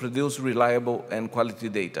source to produce reliable and quality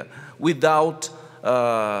data without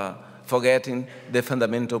forgetting the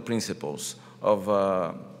fundamental principles of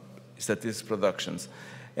statistics productions.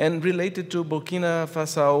 And related to Burkina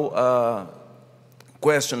Faso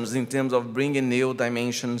questions in terms of bringing new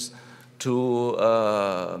dimensions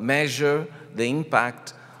to measure the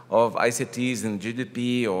impact of ICTs in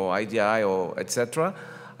GDP or IDI or etc.,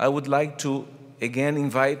 I would like to again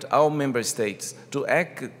invite our member states to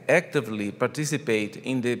actively participate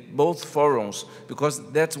in both forums, because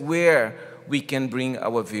that's where we can bring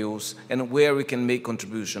our views and where we can make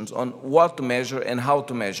contributions on what to measure and how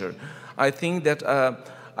to measure. I think that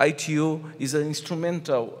ITU is an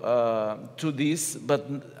instrumental to this, but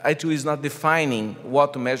ITU is not defining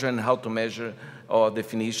what to measure and how to measure or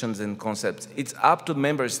definitions and concepts. It's up to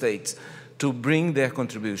member states to bring their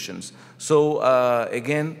contributions. So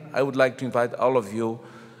again, I would like to invite all of you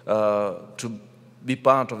to be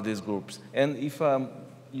part of these groups. And if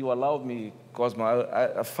you allow me, Cosmas,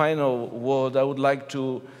 a final word, I would like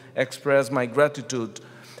to express my gratitude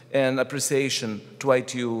and appreciation to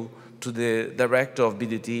ITU, to the director of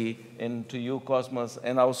BDT, and to you, Cosmas,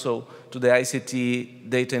 and also to the ICT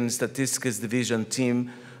Data and Statistics Division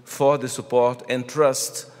team for the support and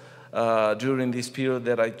trust during this period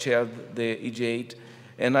that I chaired the EG8.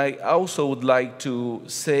 And I also would like to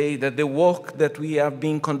say that the work that we have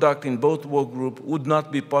been conducting, both work groups, would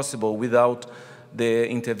not be possible without the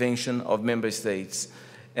intervention of member states.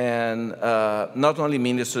 And not only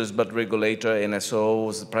ministers, but regulator,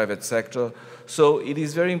 NSOs, private sector. So it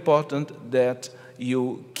is very important that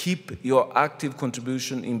you keep your active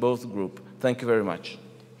contribution in both groups. Thank you very much.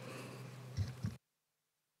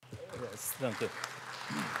 Yes, thank you.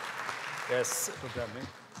 Yes, programming.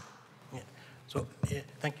 Yeah. So,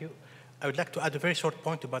 thank you. I would like to add a very short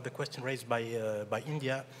point about the question raised by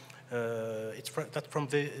India. It's that from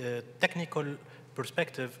the technical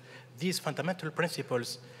perspective, these fundamental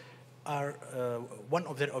principles are, one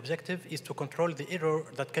of their objectives is to control the error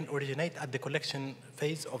that can originate at the collection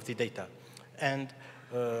phase of the data. And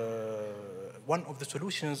one of the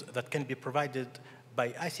solutions that can be provided by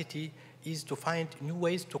ICT is to find new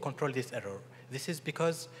ways to control this error. This is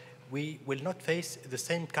because we will not face the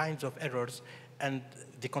same kinds of errors, and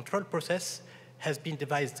the control process has been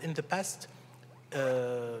devised in the past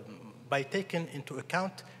by taking into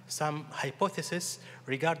account some hypotheses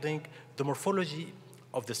regarding the morphology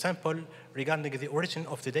of the sample, regarding the origin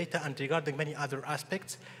of the data, and regarding many other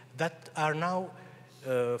aspects that are now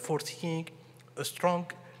foreseeing a strong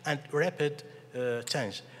and rapid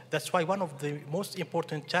change. That's why one of the most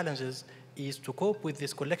important challenges is to cope with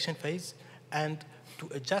this collection phase and to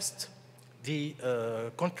adjust the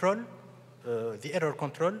control, the error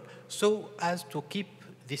control, so as to keep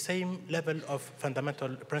the same level of fundamental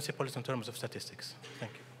principles in terms of statistics.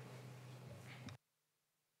 Thank you.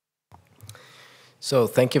 So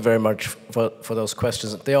thank you very much for those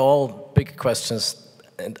questions. They are all big questions,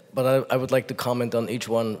 but I would like to comment on each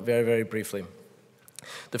one very, very briefly.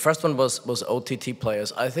 The first one was OTT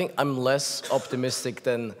players. I think I'm less optimistic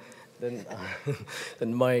than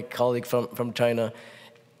my colleague from China,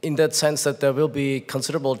 in that sense that there will be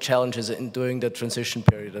considerable challenges in during the transition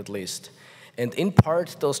period at least. And in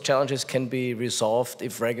part, those challenges can be resolved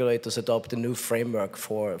if regulators adopt a new framework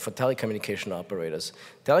for telecommunication operators.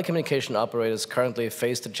 Telecommunication operators currently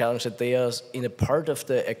face the challenge that they are in a part of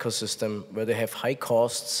the ecosystem where they have high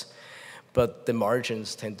costs, but the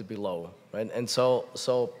margins tend to be low, right? And so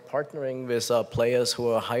partnering with players who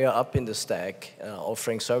are higher up in the stack,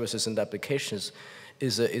 offering services and applications,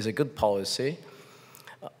 is a good policy.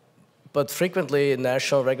 But frequently,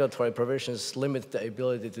 national regulatory provisions limit the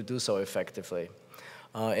ability to do so effectively.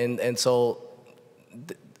 And so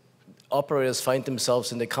operators find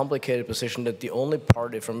themselves in the complicated position that the only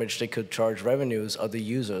party from which they could charge revenues are the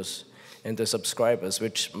users and the subscribers,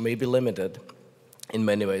 which may be limited in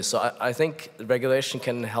many ways. So I think regulation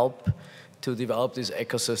can help to develop these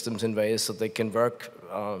ecosystems in ways so they can work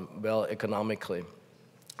well economically.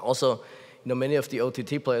 Also, many of the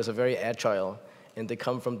OTT players are very agile, and they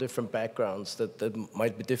come from different backgrounds that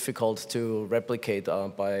might be difficult to replicate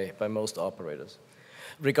by most operators.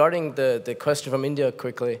 Regarding the question from India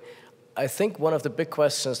quickly, I think one of the big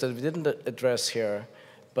questions that we didn't address here,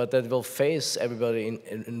 but that will face everybody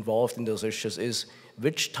involved in those issues, is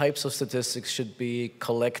which types of statistics should be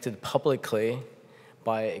collected publicly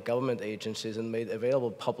by government agencies and made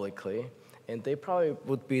available publicly. And they probably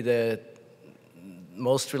would be the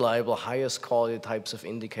most reliable, highest quality types of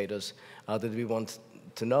indicators that we want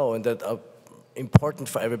to know and that are important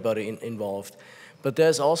for everybody involved. But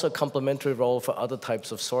there's also a complementary role for other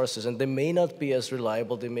types of sources, and they may not be as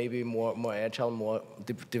reliable, they may be more agile,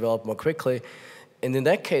 develop more quickly. And in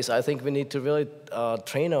that case, I think we need to really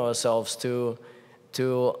train ourselves to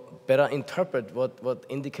better interpret what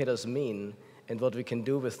indicators mean and what we can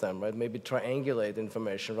do with them, right? Maybe triangulate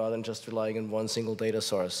information rather than just relying on one single data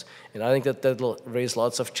source. And I think that will raise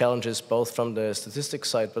lots of challenges, both from the statistics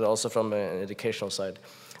side, but also from an educational side.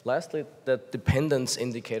 Lastly, that dependence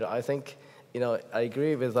indicator, I think, I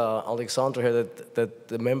agree with Alexandre here that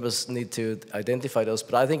the members need to identify those,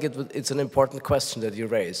 but I think it's an important question that you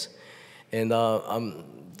raise. And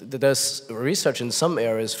there's research in some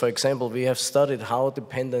areas. For example, we have studied how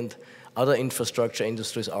dependent other infrastructure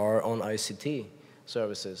industries are on ICT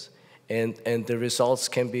services. And the results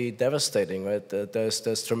can be devastating, right?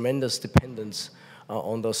 There's tremendous dependence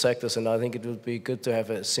on those sectors, and I think it would be good to have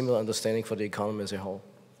a similar understanding for the economy as a whole.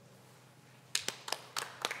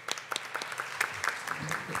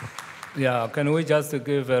 Yeah, can we just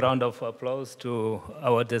give a round of applause to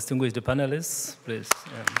our distinguished panelists, please?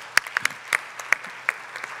 Yeah.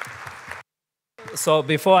 So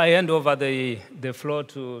before I hand over the floor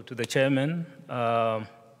to the chairman,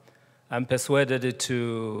 I'm persuaded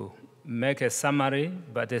to make a summary,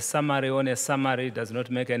 but a summary on a summary does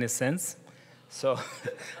not make any sense. So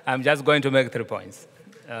I'm just going to make 3 points,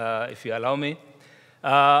 if you allow me.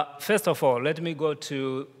 First of all, let me go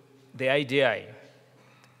to the IDI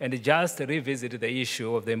and just revisit the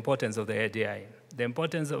issue of the importance of the IDI. The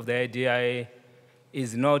importance of the IDI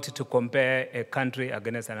is not to compare a country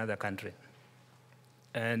against another country.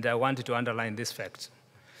 And I wanted to underline this fact.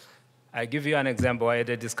 I give you an example. I had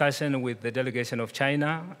a discussion with the delegation of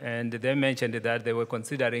China, and they mentioned that they were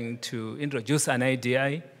considering to introduce an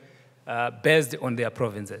IDI based on their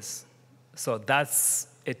provinces. So that's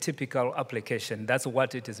a typical application. That's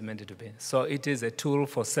what it is meant to be. So it is a tool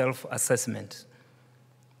for self-assessment.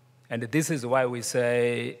 And this is why we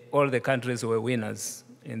say all the countries were winners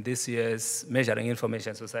in this year's Measuring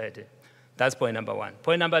Information Society. That's point number 1.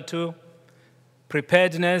 Point number 2,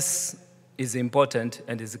 preparedness is important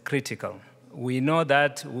and is critical. We know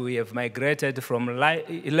that we have migrated from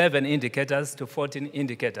 11 indicators to 14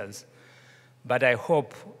 indicators. But I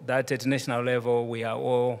hope that at national level, we are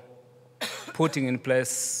all putting in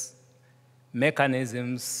place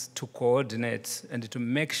mechanisms to coordinate and to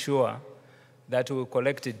make sure that we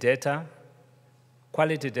collect data,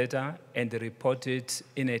 quality data, and report it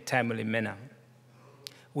in a timely manner.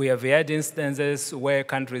 We have had instances where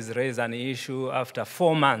countries raise an issue after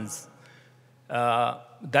 4 months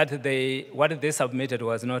that what they submitted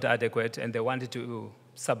was not adequate, and they wanted to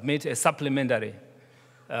submit a supplementary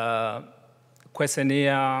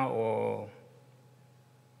questionnaire or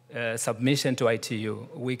submission to ITU.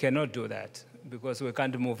 We cannot do that because we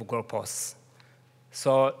can't move goalposts.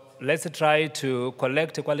 So let's try to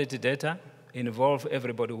collect quality data, involve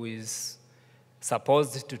everybody who is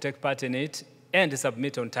supposed to take part in it, and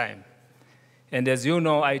submit on time. And as you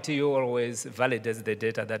know, ITU always validates the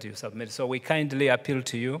data that you submit. So we kindly appeal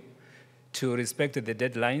to you to respect the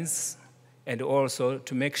deadlines and also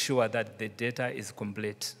to make sure that the data is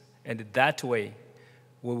complete. And that way,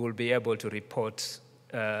 we will be able to report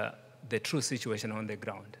the true situation on the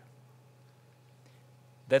ground.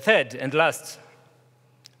 The third and last,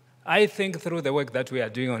 I think through the work that we are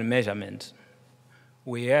doing on measurement,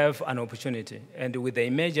 we have an opportunity. And with the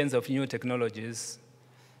emergence of new technologies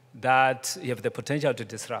that have the potential to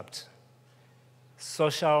disrupt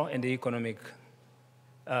social and economic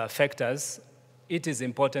factors, it is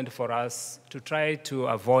important for us to try to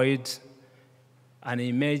avoid an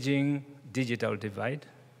emerging digital divide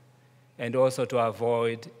and also to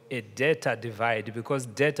avoid a data divide, because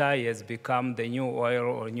data has become the new oil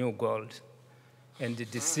or new gold. And the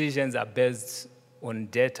decisions are based on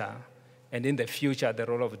data. And in the future, the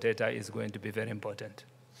role of data is going to be very important.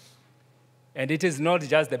 And it is not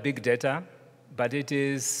just the big data, but it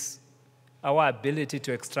is our ability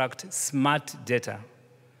to extract smart data.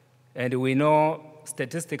 And we know,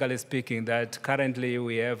 statistically speaking, that currently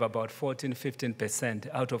we have about 14–15%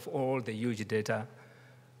 out of all the huge data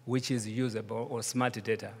which is usable or smart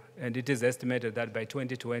data. And it is estimated that by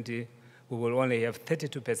 2020, we will only have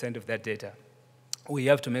 32% of that data. We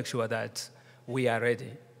have to make sure that we are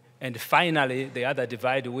ready. And finally, the other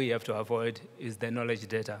divide we have to avoid is the knowledge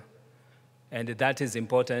data. And that is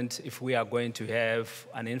important if we are going to have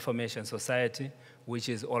an information society which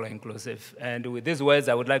is all-inclusive. And with these words,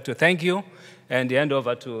 I would like to thank you and hand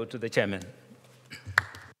over to the chairman.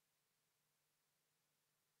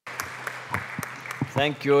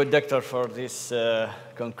 Thank you, Doctor, for this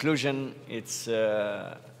conclusion. It's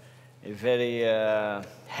a very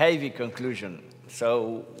heavy conclusion.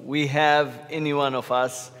 So we have, any one of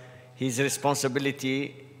us, his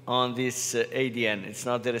responsibility on this ADN. It's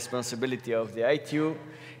not the responsibility of the ITU.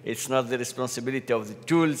 It's not the responsibility of the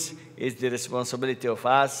tools. It's the responsibility of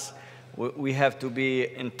us. We have to be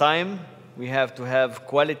in time. We have to have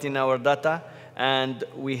quality in our data. And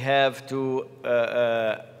we have to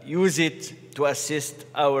use it to assist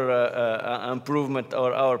our improvement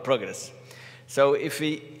or our progress. So if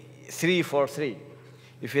we, 3 for 3,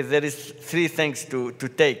 if there is 3 things to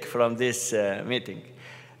take from this meeting.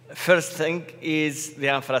 First thing is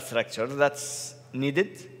the infrastructure that's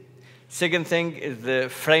needed. Second thing is the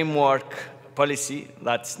framework policy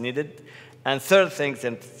that's needed. And third thing,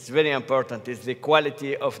 and it's very important, is the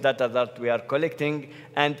quality of data that we are collecting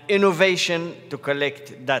and innovation to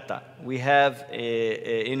collect data. We have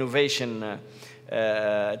innovation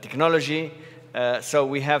technology, so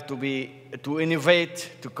we have to innovate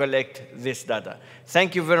to collect this data.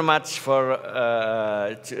 Thank you very much for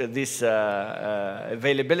this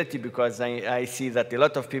availability, because I see that a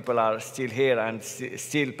lot of people are still here and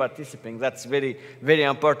still participating. That's very, very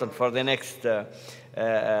important for the next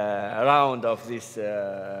round of this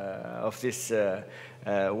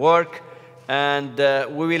work. And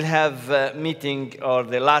we will have a meeting, or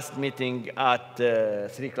the last meeting, at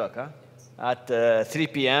 3 o'clock, huh? At 3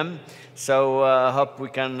 p.m. So I hope we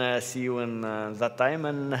can see you in that time,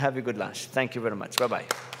 and have a good lunch. Thank you very much. Bye-bye.